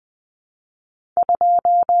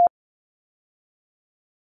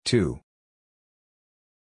2.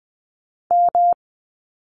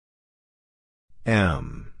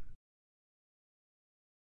 M.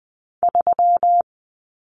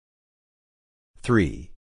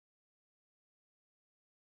 3.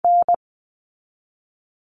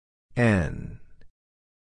 N.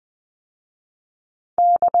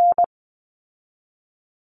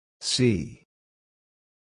 C.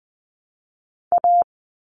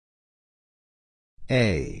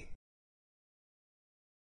 A.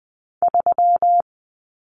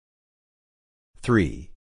 3.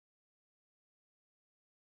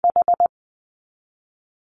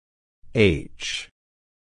 H.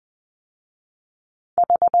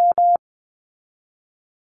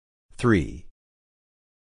 Three.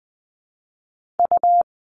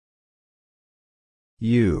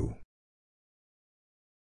 U.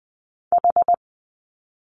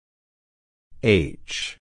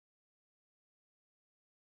 H.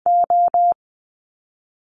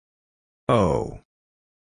 O.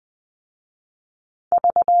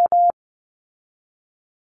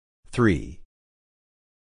 Three.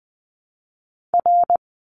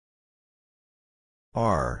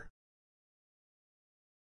 R.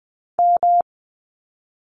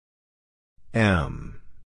 M.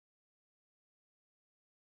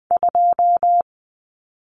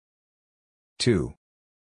 2.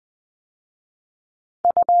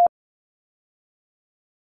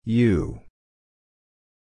 U.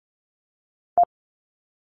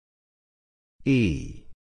 E.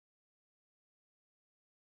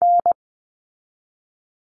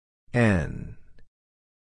 N.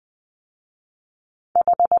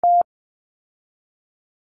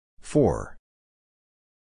 4.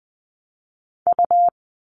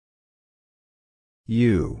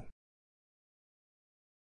 U.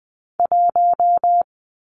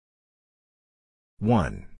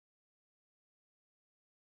 One.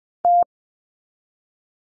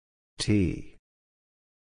 T.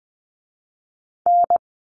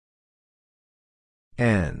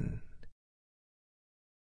 N.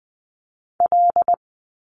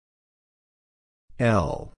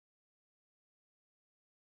 L.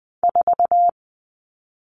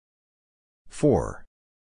 4.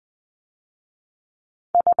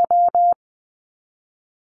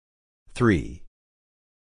 3.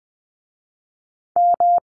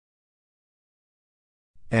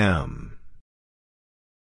 M.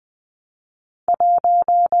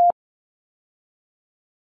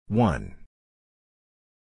 One.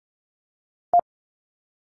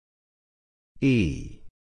 E.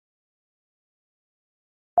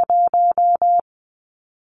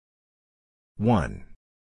 One.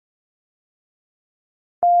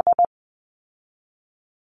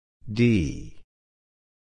 D.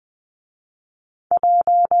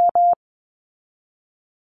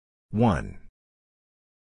 One.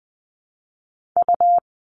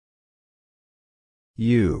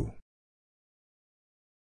 U.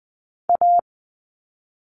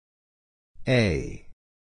 A.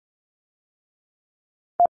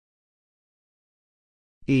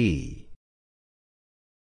 E.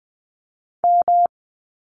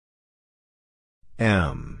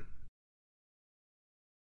 M.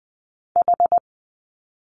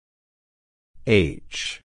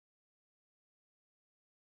 H.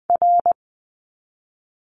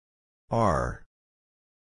 R.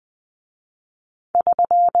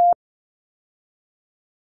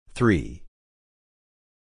 3.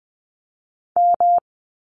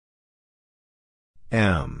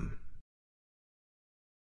 M.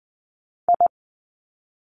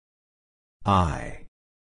 I.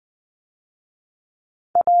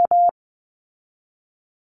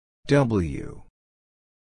 W.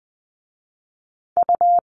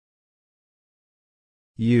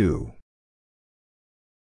 U.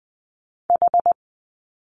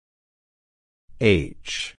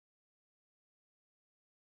 H.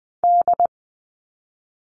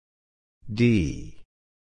 D.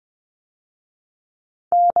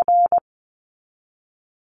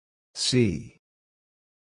 C.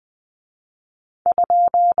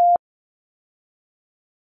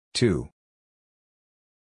 Two.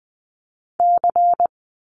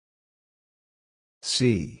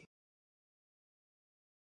 C.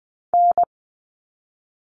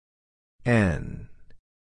 N.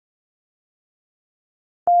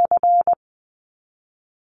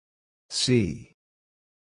 C.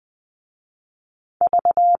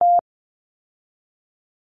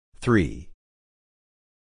 3.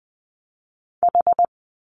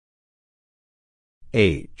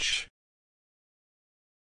 H.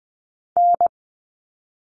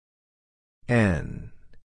 N.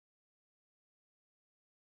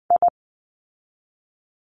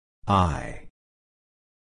 I.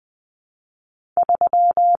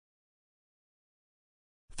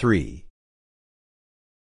 3.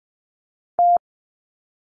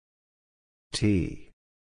 T.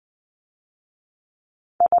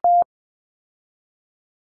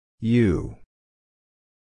 U.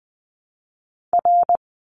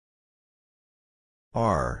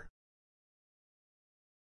 R.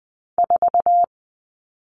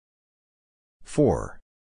 4.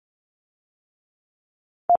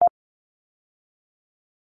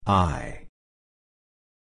 I.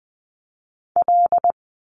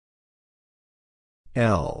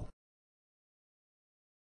 L.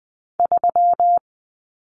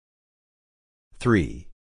 Three.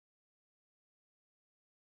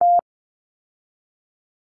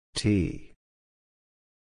 T.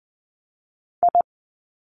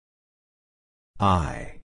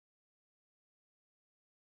 I.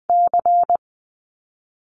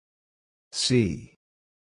 C.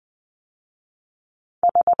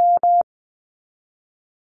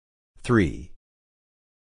 Three.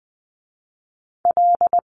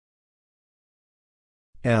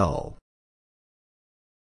 L.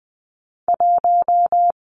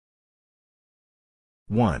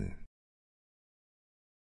 One.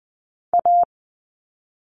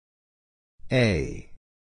 A.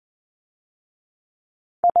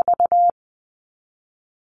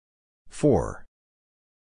 Four.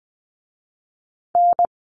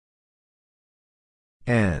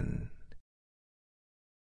 N.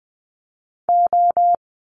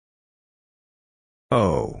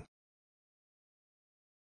 O.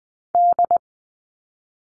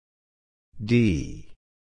 D.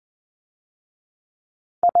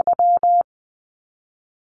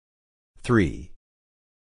 Three.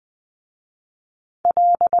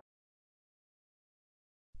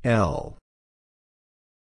 L.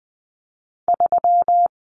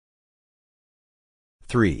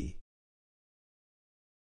 Three.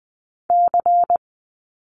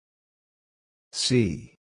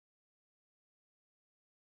 C.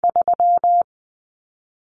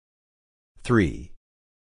 Three.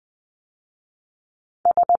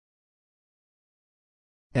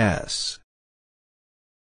 S.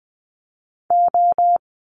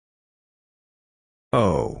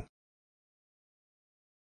 O.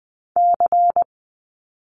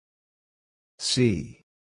 C.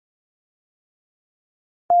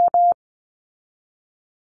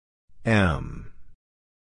 M.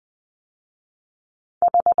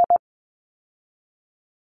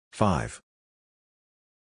 5.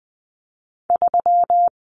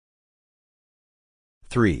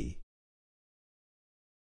 Three.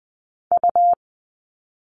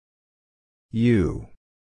 U.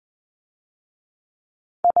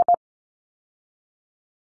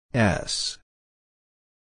 S.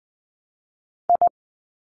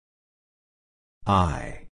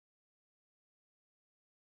 I.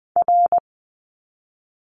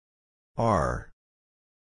 R.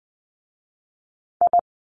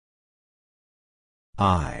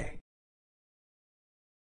 I.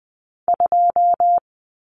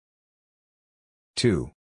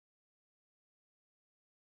 Two.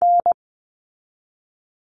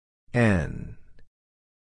 N.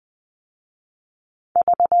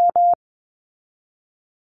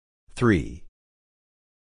 Three.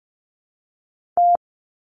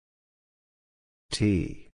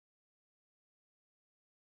 T.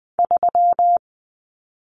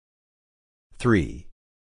 Three.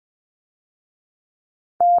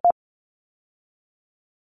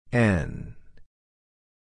 N.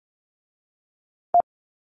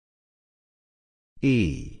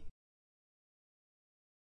 E.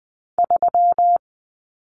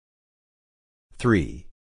 Three.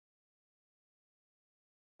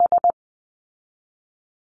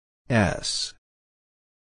 S.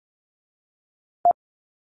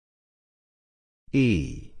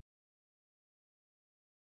 E.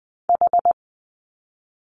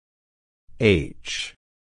 H.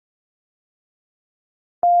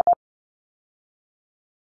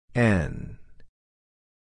 N.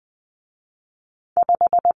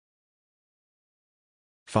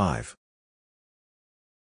 Five.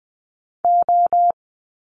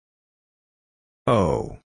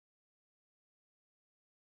 O.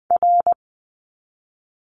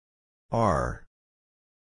 R.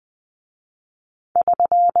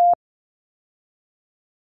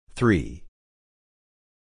 Three.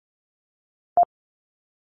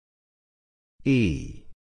 E.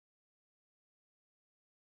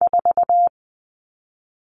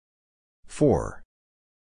 Four.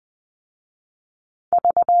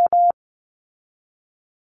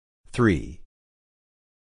 Three.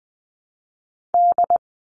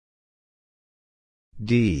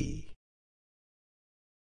 D.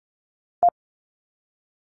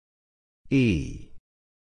 E.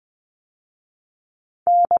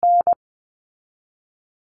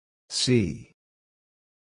 C.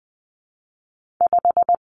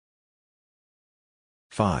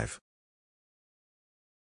 5.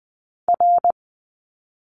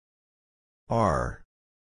 R.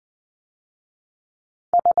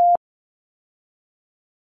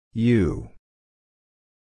 U.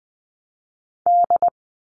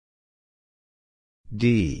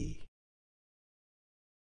 D.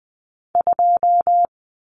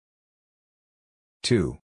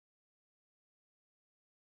 Two.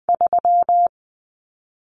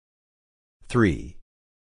 Three.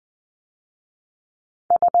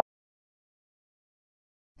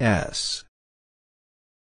 S.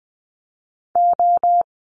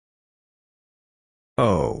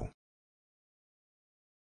 O.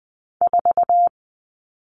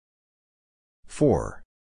 4.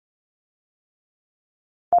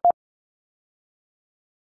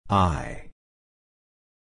 I.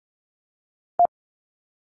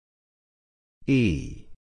 E.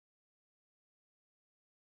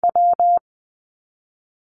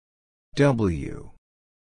 W.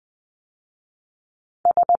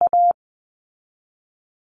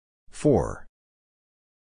 Four.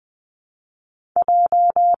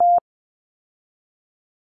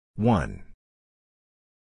 One.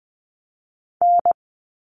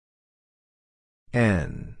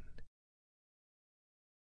 N.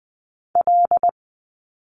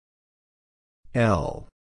 L.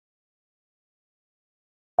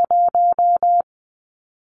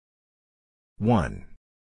 One.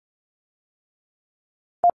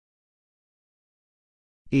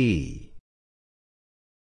 E.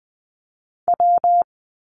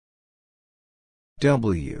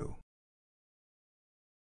 W.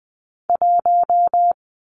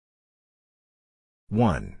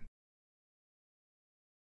 One.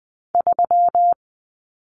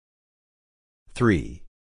 Three.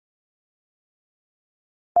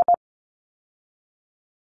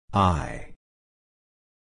 I.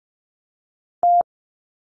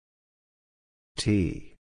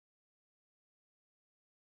 T.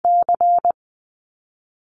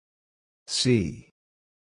 C.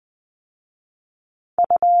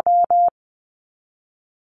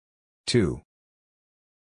 Two.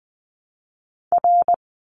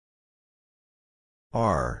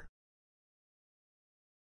 R.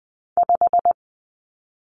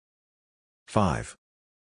 5.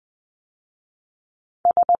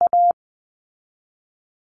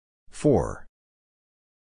 4.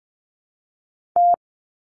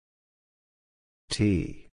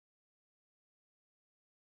 T.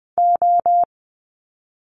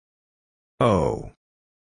 O.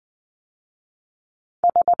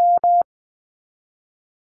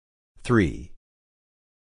 3.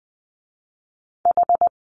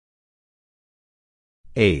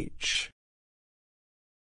 H.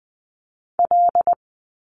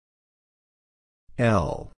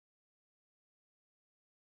 L.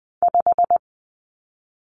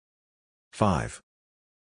 5.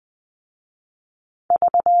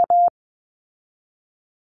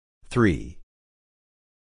 3.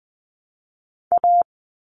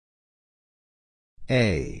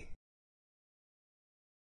 A.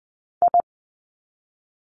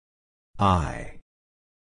 I.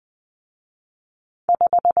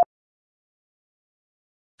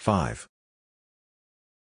 5.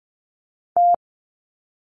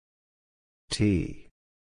 T.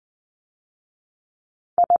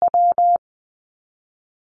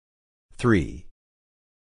 Three.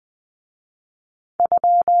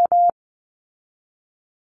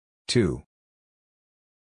 Two.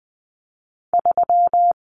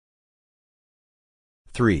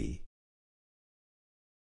 Three.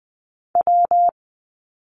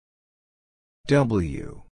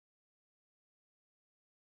 W.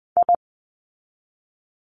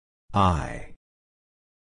 I.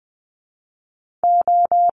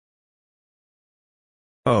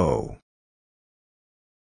 O.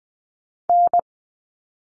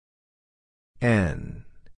 N.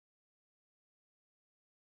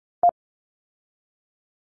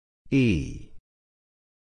 E.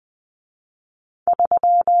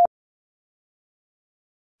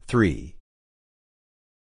 Three.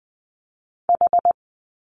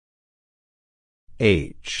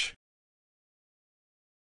 H.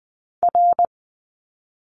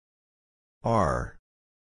 R.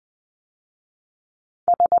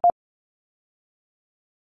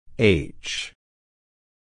 H.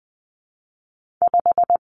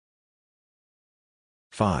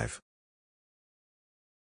 5.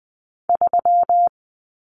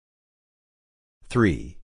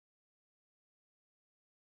 3.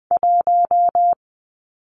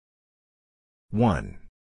 One.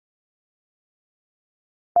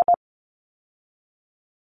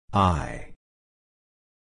 I.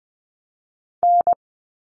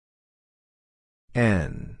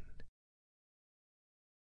 N.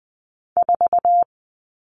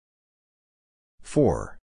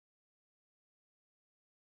 4.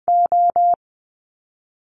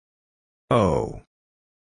 O.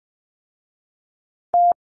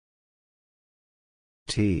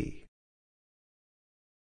 T.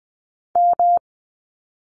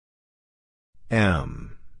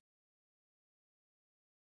 M.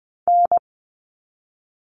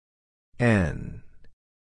 N.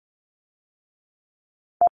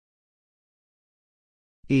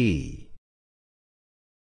 E.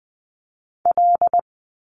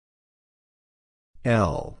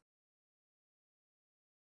 L.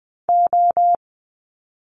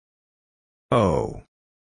 O.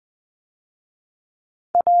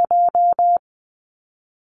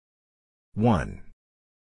 One.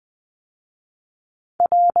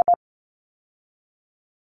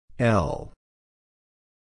 L.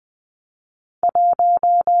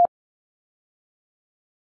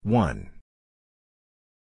 One.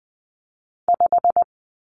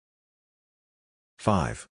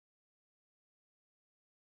 5.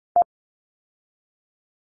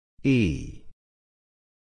 E.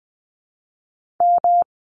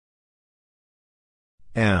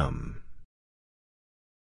 M.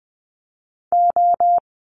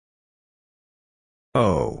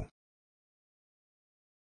 O.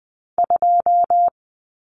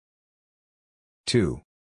 Two.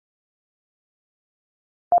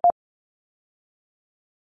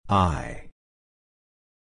 I.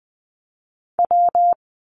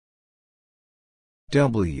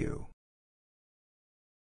 W.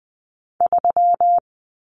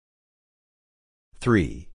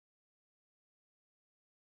 Three.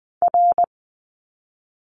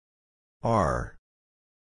 R.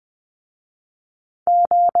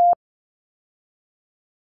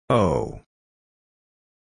 O.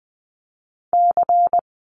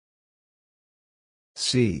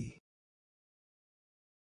 C.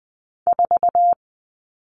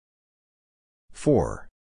 4.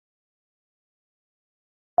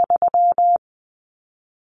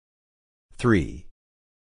 Three.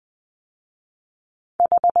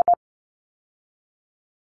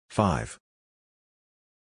 5.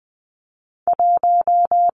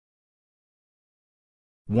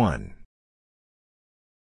 One.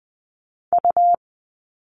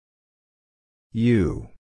 U.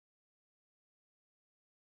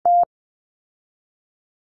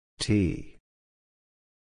 T.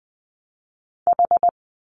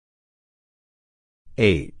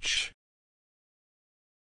 H.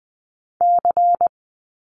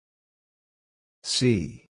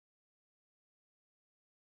 C.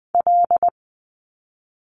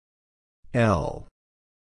 L.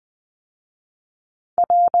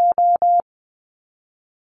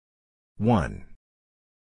 One.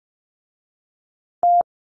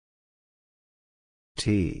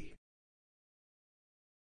 T.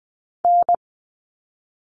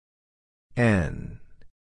 N.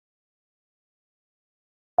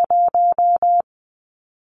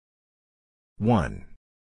 One.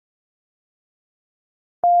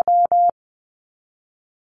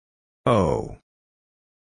 O.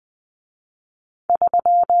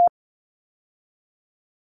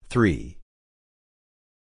 Three.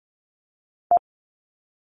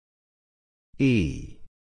 E.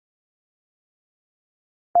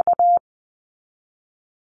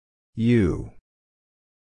 U.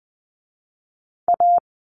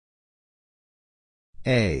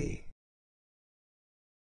 A.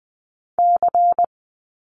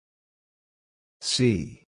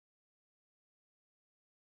 C.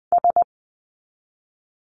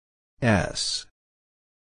 S.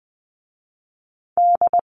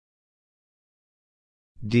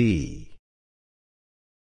 D.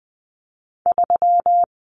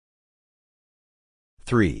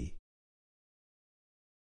 Three.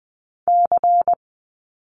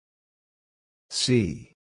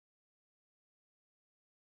 C.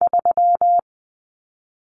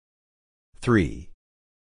 Three.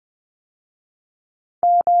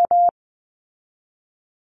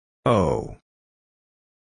 O.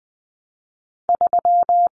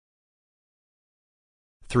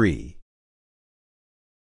 Three.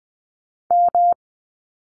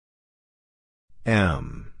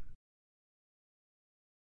 M.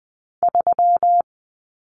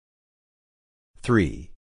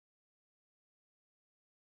 Three.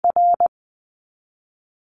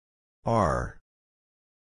 R.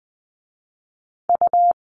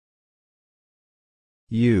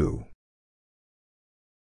 U.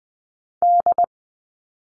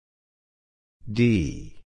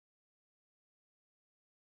 D.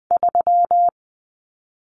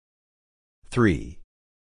 Three.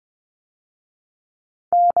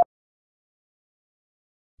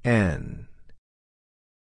 N.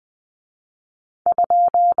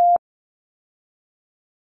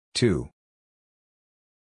 2.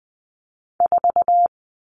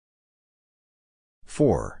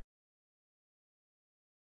 4.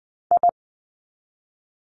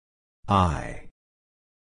 I.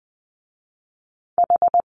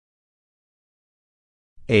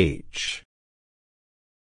 H.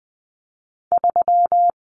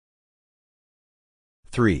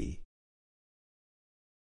 3.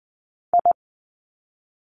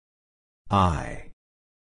 I.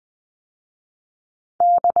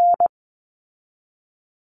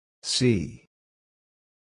 C.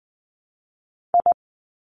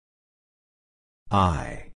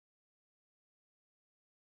 I.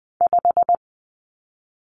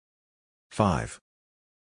 5.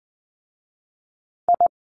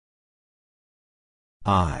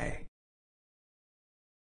 I.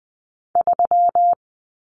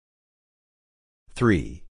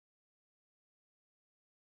 3.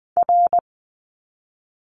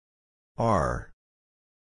 R.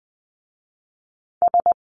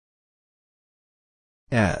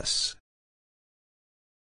 S.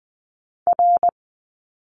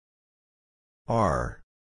 R.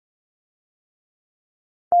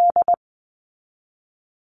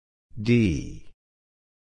 D.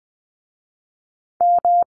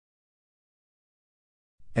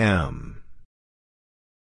 M.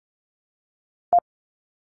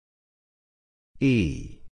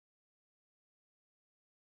 E.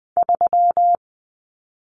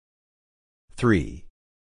 3.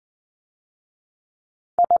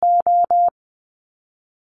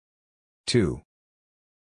 Two.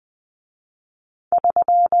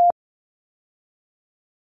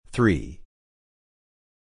 3.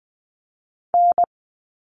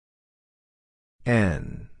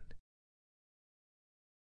 N.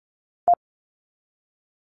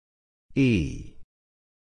 E.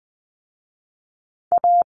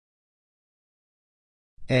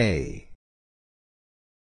 A.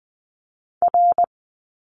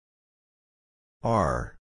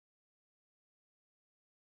 R.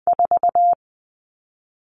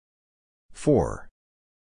 4.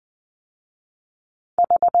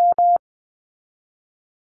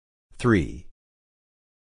 Three.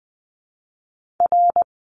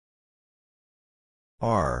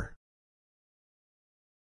 R.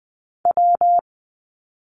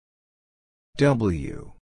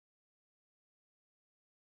 W.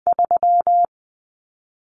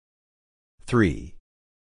 3.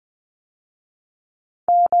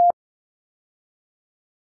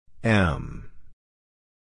 M.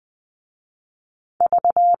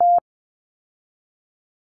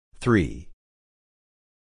 Three.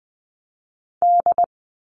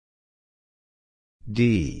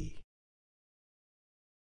 D.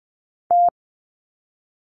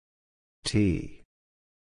 T.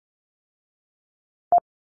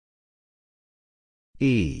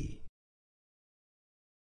 E.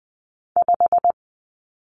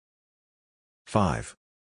 5.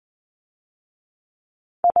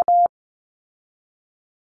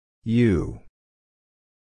 U.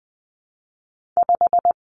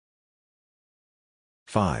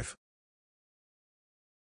 5.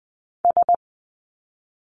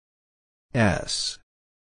 S.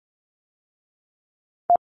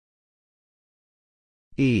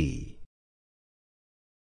 E.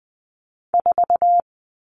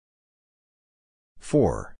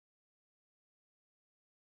 4.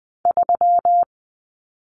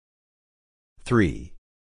 3.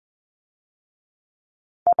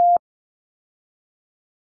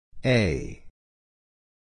 A.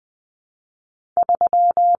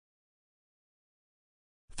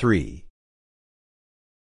 3.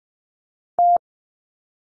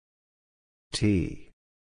 T.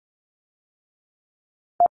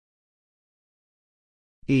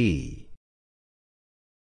 E.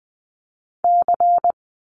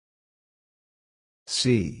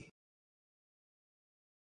 C.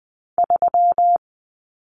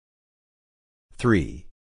 Three.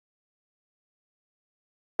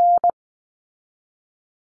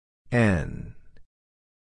 N.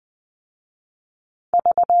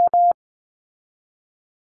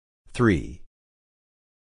 Three.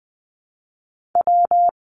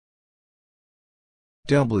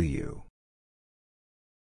 W.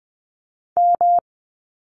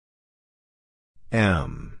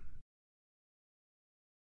 M.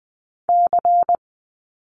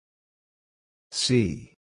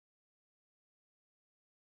 C.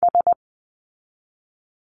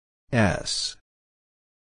 S.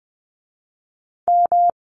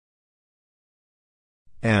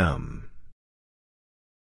 M.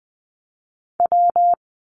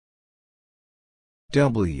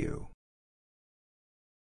 W.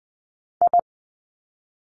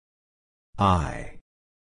 I.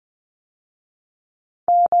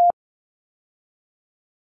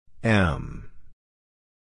 M.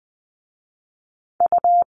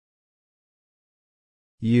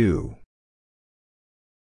 U.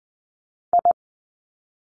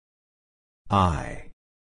 I.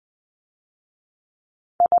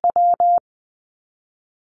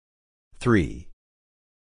 3.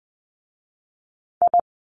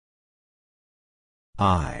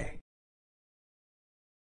 I.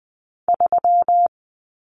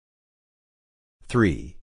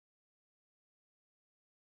 3.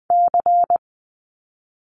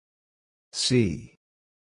 C.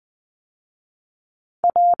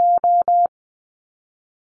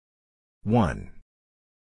 One.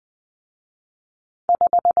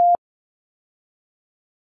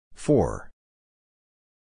 4.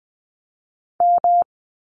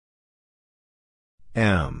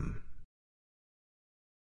 M.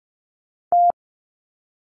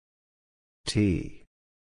 T.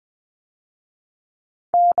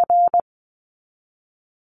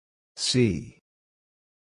 C.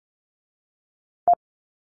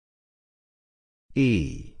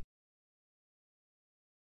 E.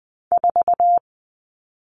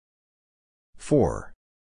 4.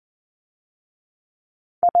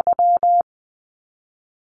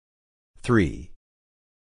 3.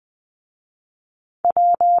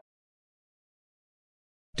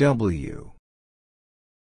 W.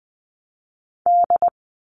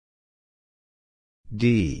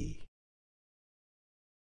 D.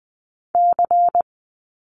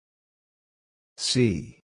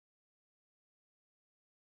 C.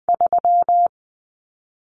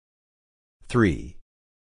 Three.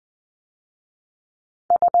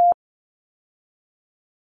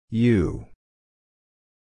 U.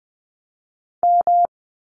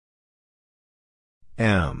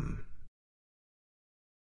 M.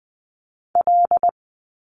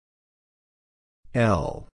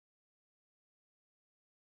 L.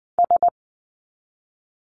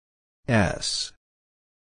 S.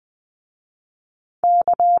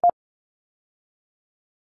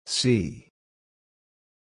 C.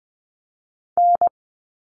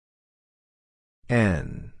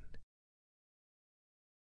 N.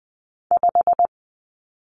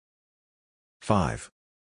 Five.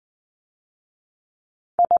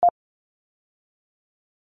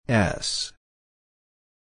 S.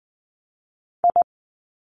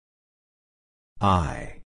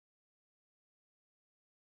 I.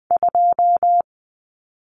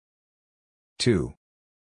 Two.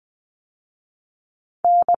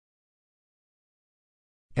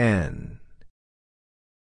 N.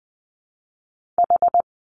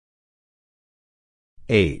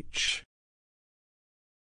 H.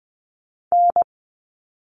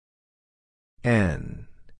 N.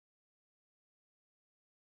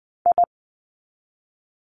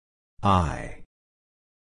 I.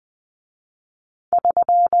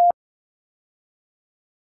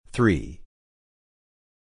 Three.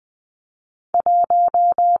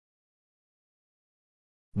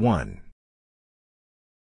 One.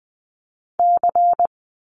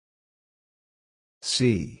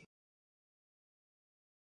 C.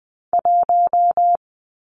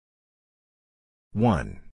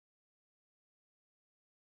 One.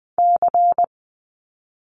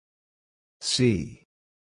 C.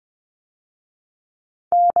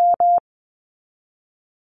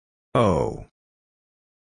 O.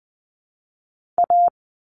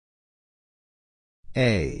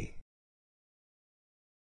 A.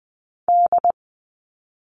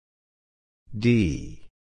 D.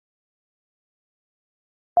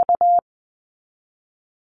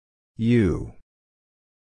 U.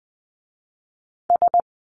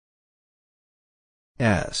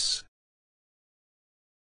 S.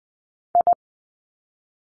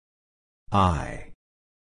 I.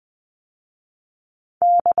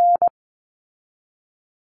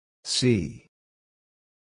 C.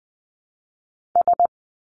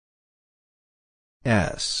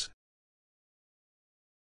 S.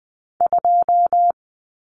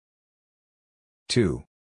 Two.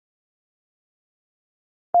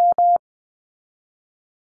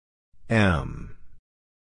 M.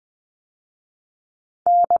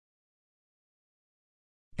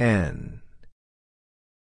 N.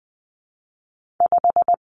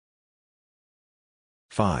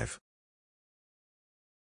 Five.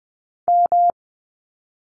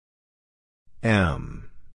 M.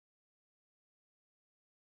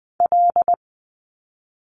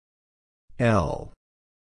 L.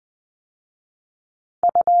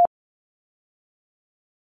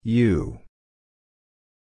 U.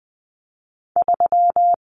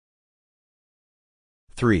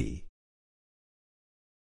 Three.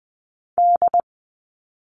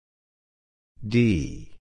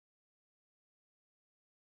 D.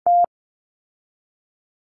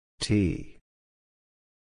 T.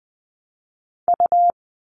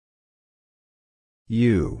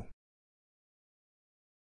 U.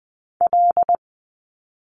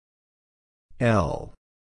 L.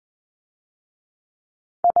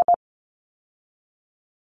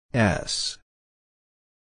 S.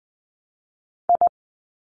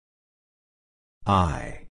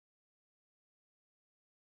 I.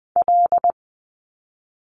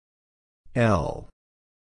 L.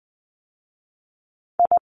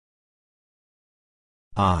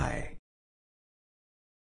 I.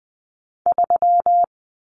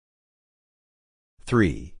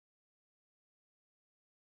 Three.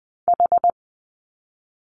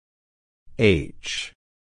 H.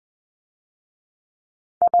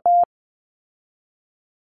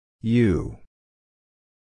 U.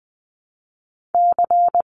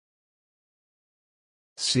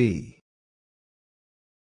 C.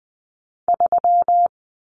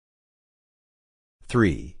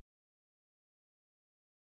 Three.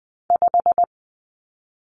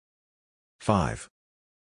 5.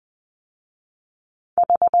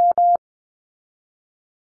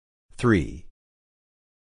 3.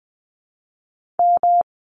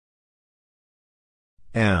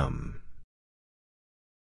 M.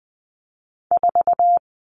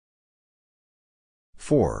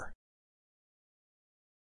 Four.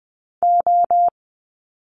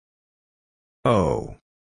 O.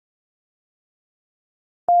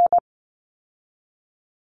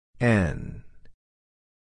 N.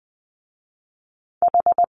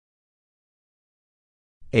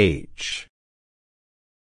 H.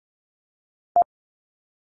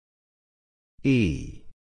 E.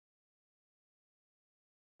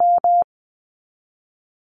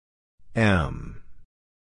 M.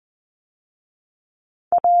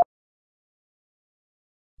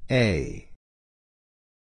 A.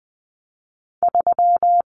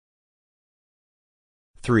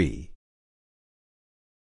 Three.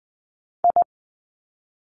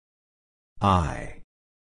 I.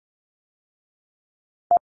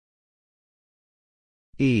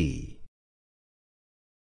 E.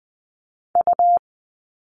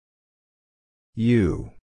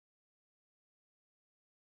 U.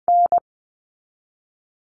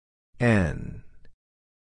 N.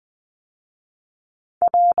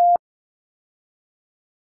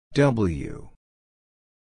 W.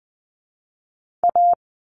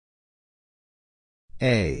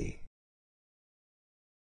 A.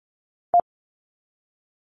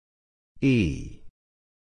 E.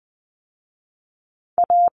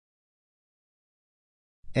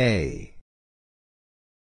 A.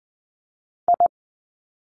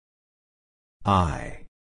 I.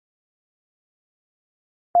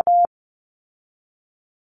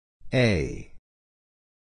 A.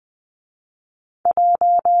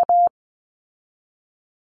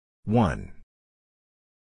 One.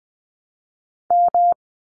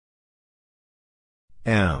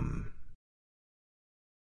 M.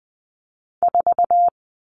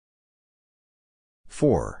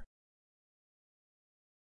 Four.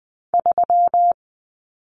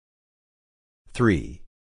 3.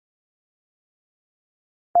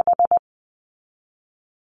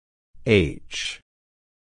 H.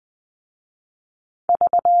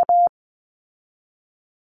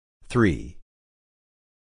 Three.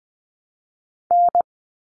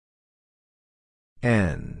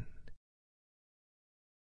 N.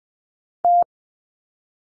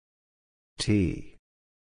 T.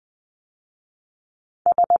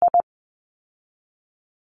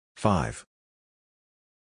 5.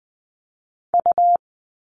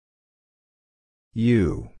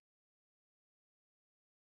 U.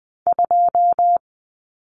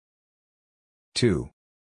 Two.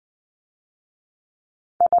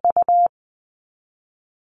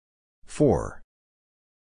 4.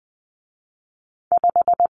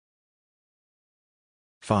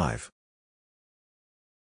 5.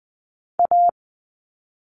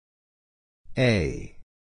 A.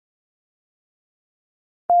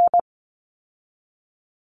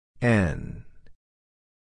 N.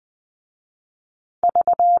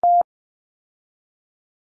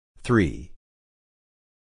 Three.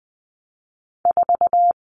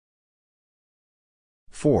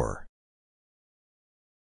 4.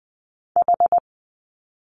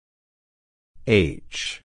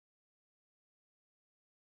 H.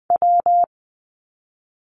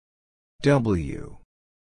 W.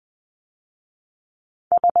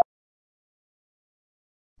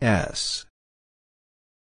 S.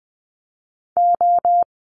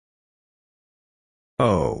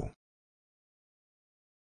 O.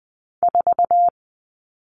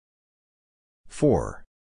 4.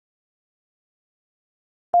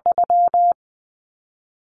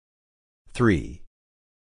 3.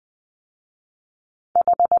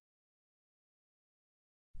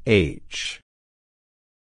 H.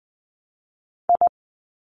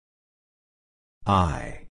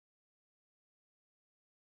 I.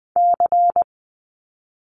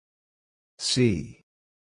 C.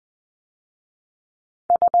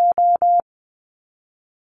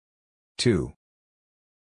 Two.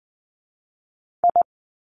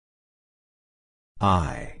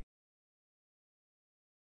 I.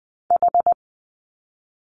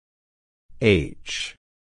 H.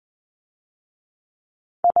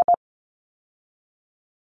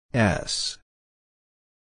 S.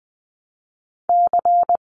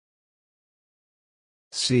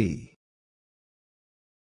 C.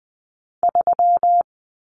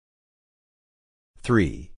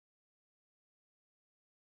 3.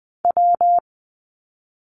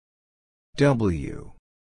 W.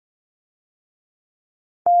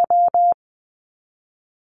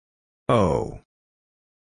 O.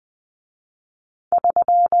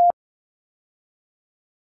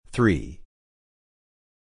 Three.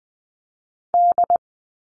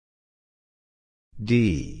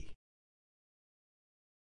 D.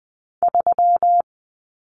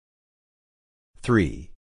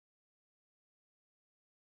 Three.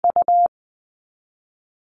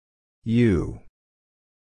 U.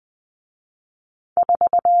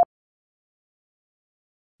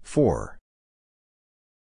 Four.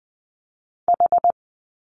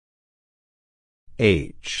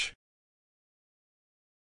 H.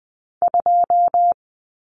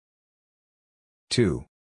 Two.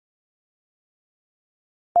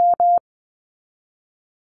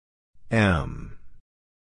 M.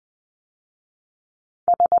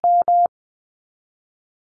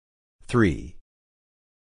 Three.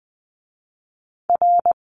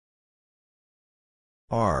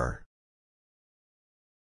 R.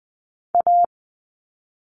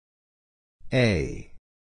 A.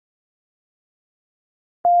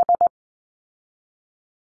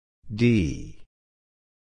 D.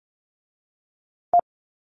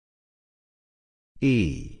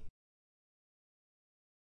 E.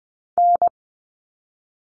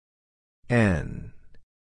 N.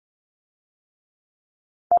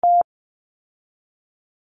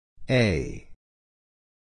 A.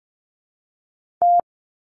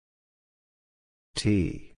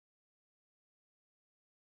 T.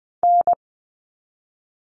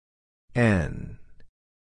 N.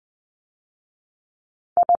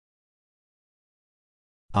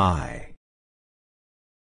 I.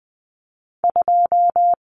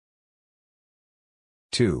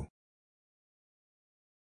 Two.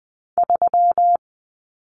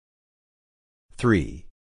 Three.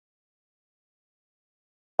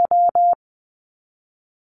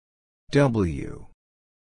 W.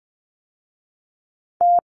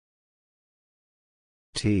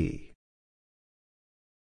 T.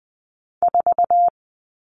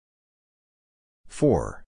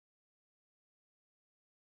 Four.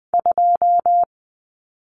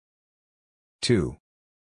 Two.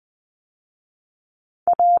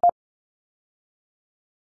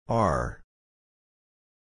 R.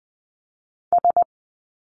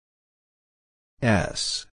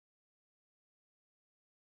 S.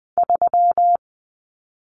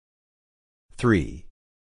 Three.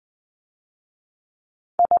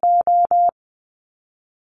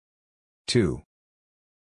 Two.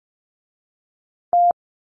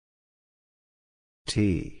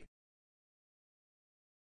 T.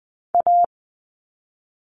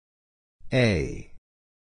 A.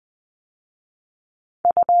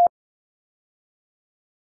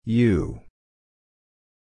 U.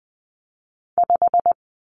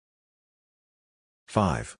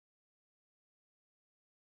 Five.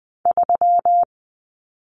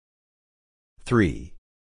 Three.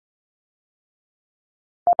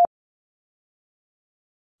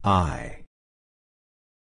 I.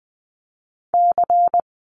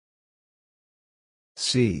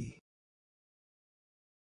 C.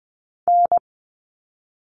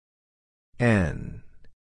 N.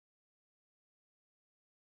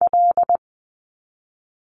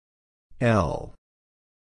 L.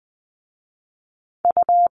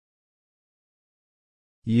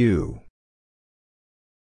 U.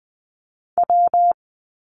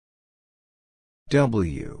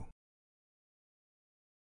 W.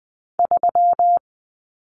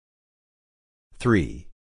 Three.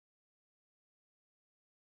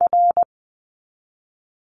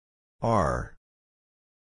 R.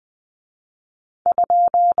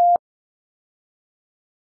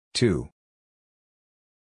 Two.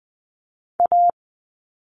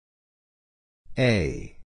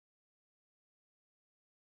 A.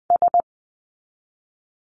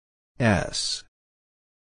 S.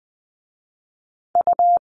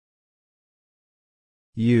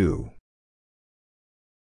 U.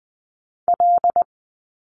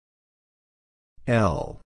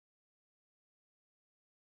 L.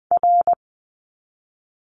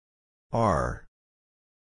 R.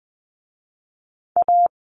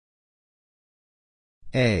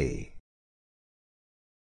 A.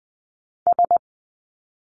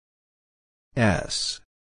 S.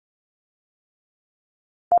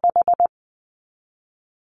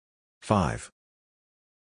 5.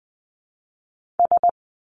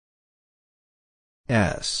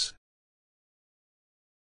 S.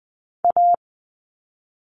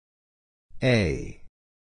 A.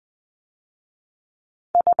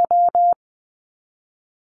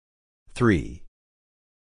 3.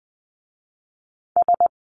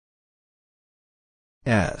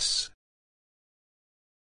 S.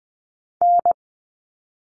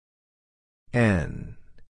 N.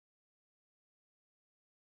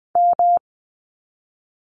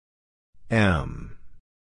 M.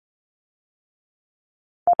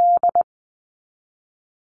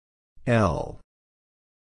 L.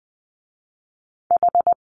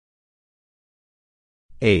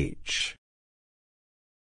 H.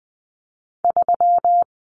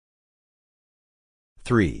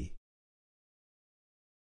 3.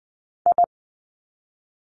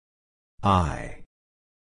 I.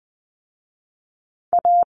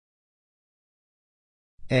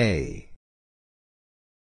 A.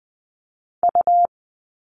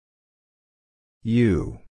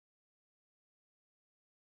 U.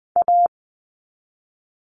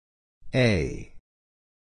 A.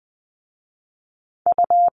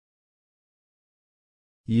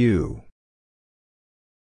 U.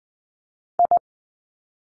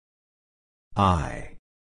 I.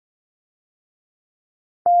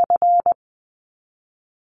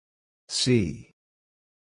 C.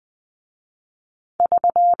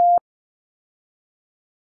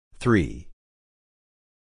 3.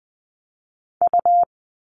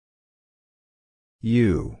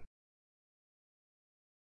 U.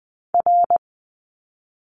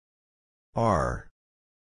 R.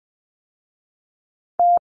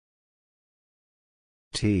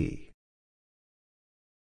 T.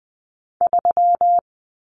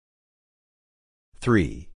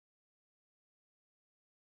 3.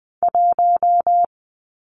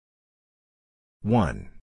 One.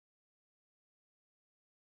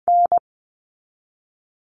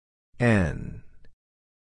 N.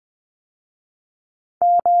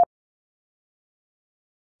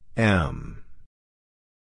 M.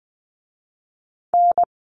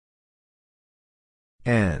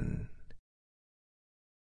 N.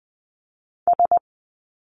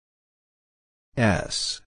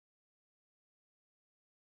 S.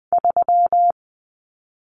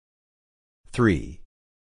 3.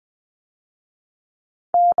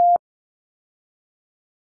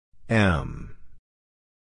 M.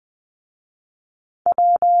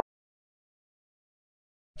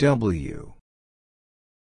 W.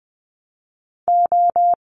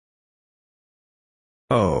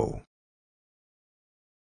 O.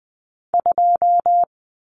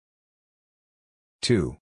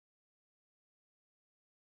 Two.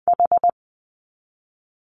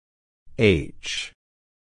 H.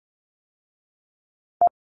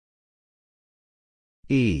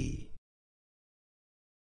 E.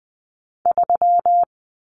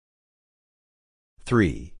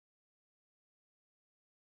 Three.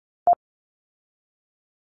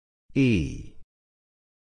 E.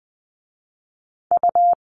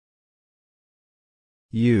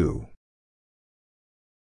 U.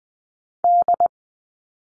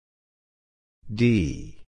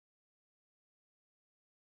 D.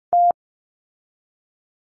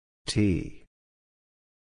 T.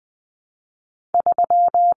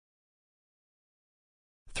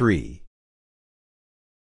 3.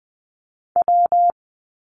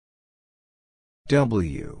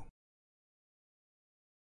 W.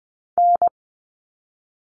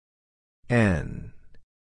 N.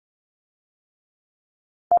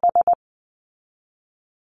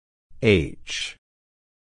 H.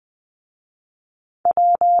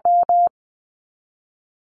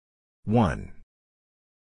 One.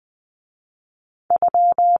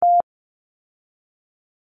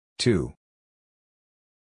 Two.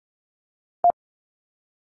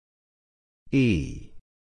 E.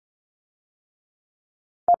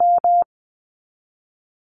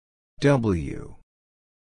 W.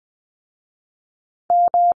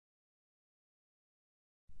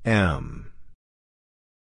 M.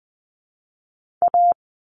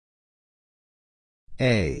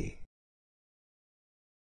 A.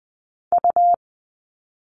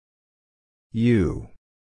 U.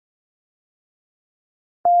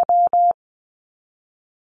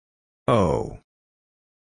 O.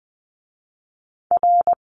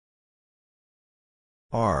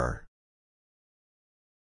 R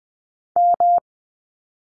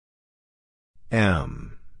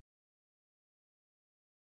M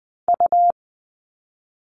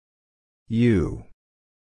U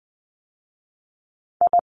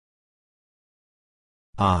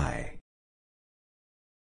I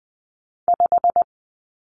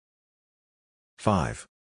 5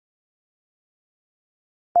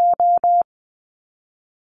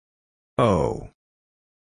 O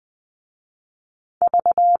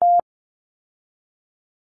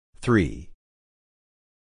 3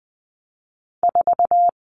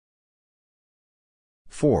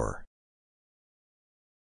 4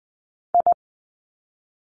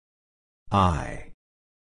 I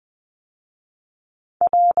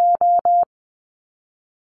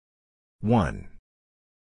 1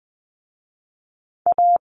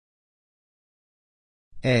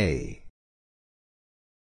 A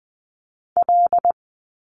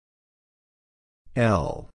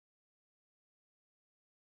L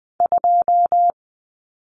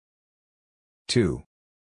 2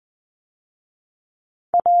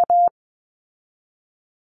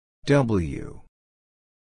 W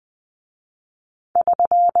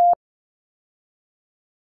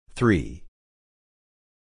 3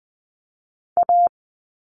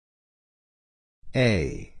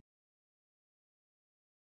 A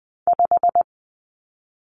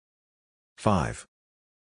 5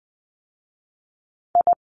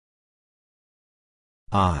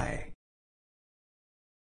 I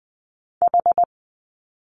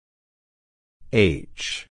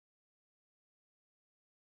H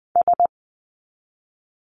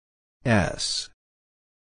S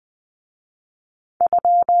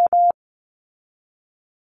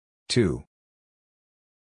 2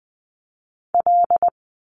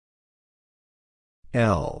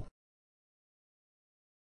 L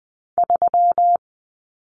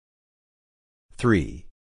 3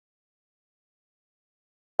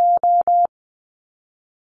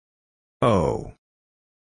 O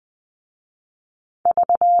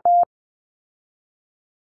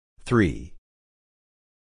 3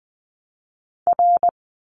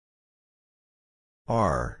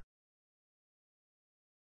 R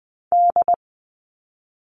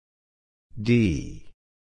D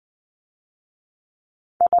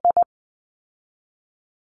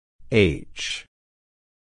H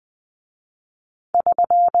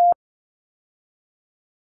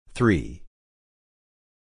 3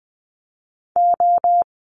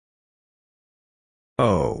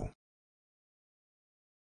 O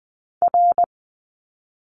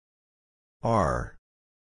R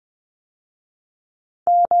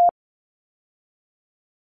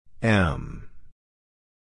M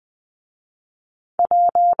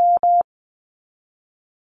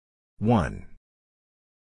 1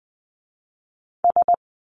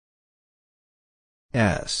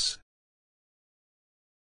 S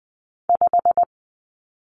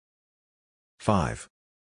 5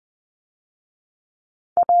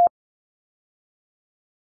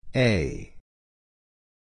 A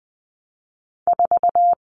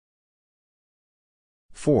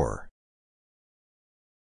 4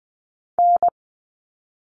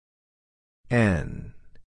 N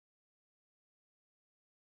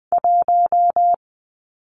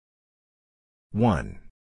 1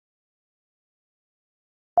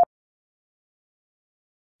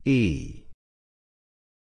 E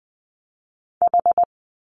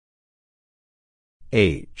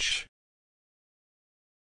H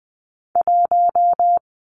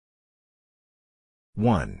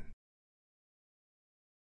 1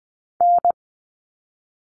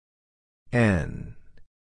 N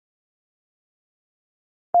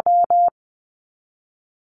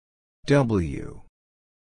W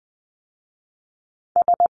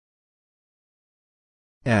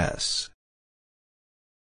S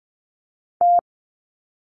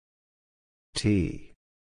T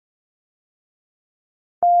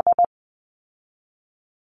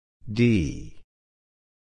D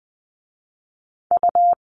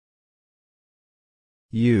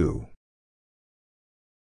U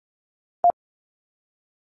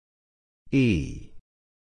E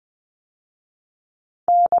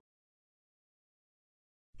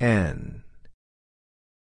N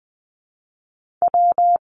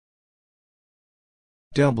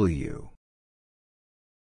W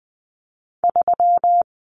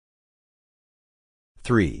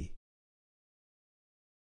three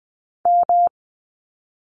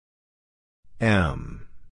M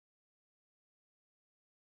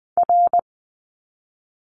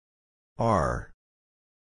R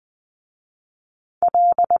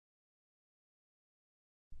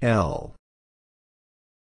L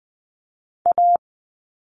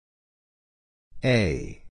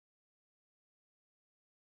A.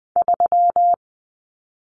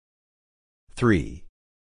 3.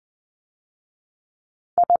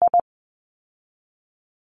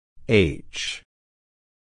 H.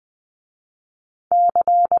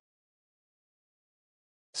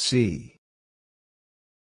 C.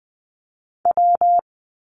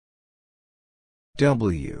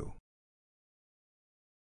 W.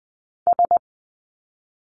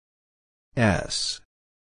 S.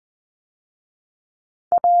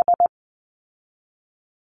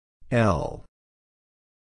 L.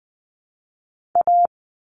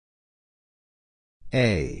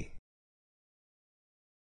 A.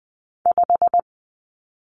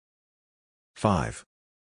 5.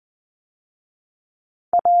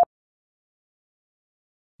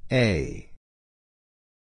 A.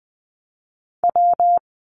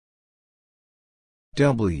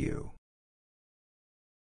 W.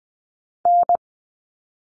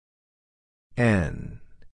 N.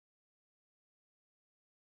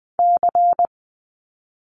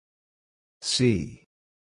 C.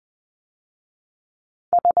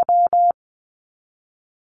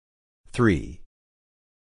 3.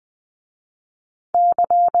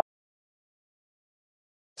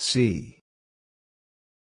 C.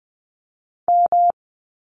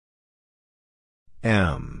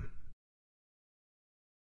 M.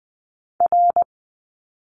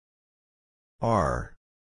 R.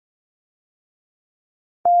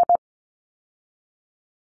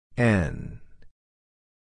 N.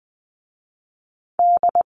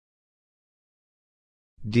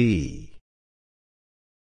 D.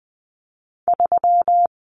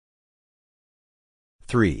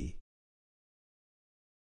 Three.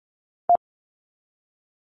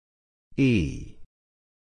 E.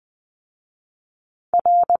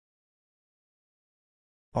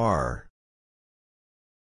 R.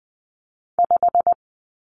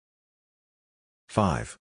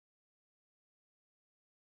 5.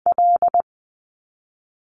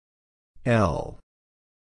 L.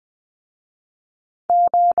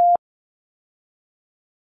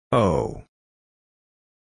 O.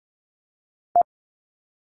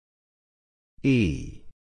 E.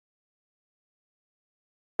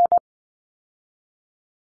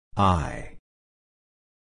 I.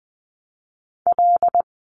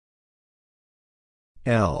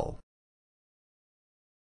 L.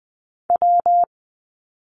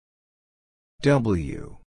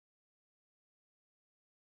 W.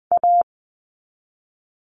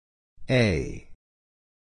 A.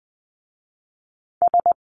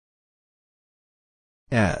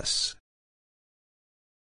 S.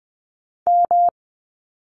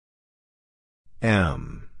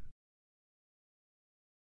 M.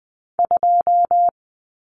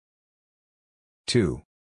 Two.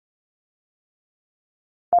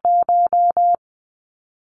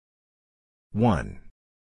 One.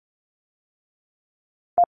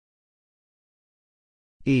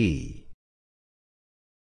 E.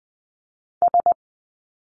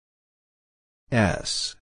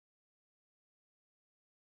 S.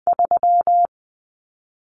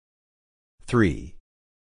 Three.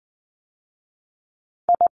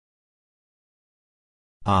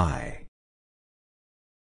 I.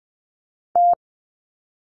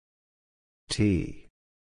 T.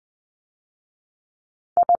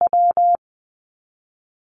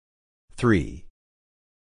 Three.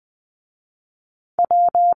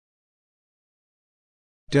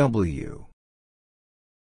 W.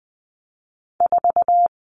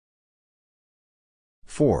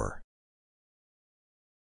 Four.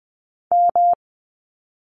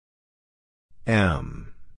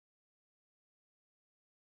 M.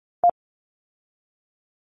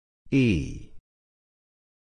 E.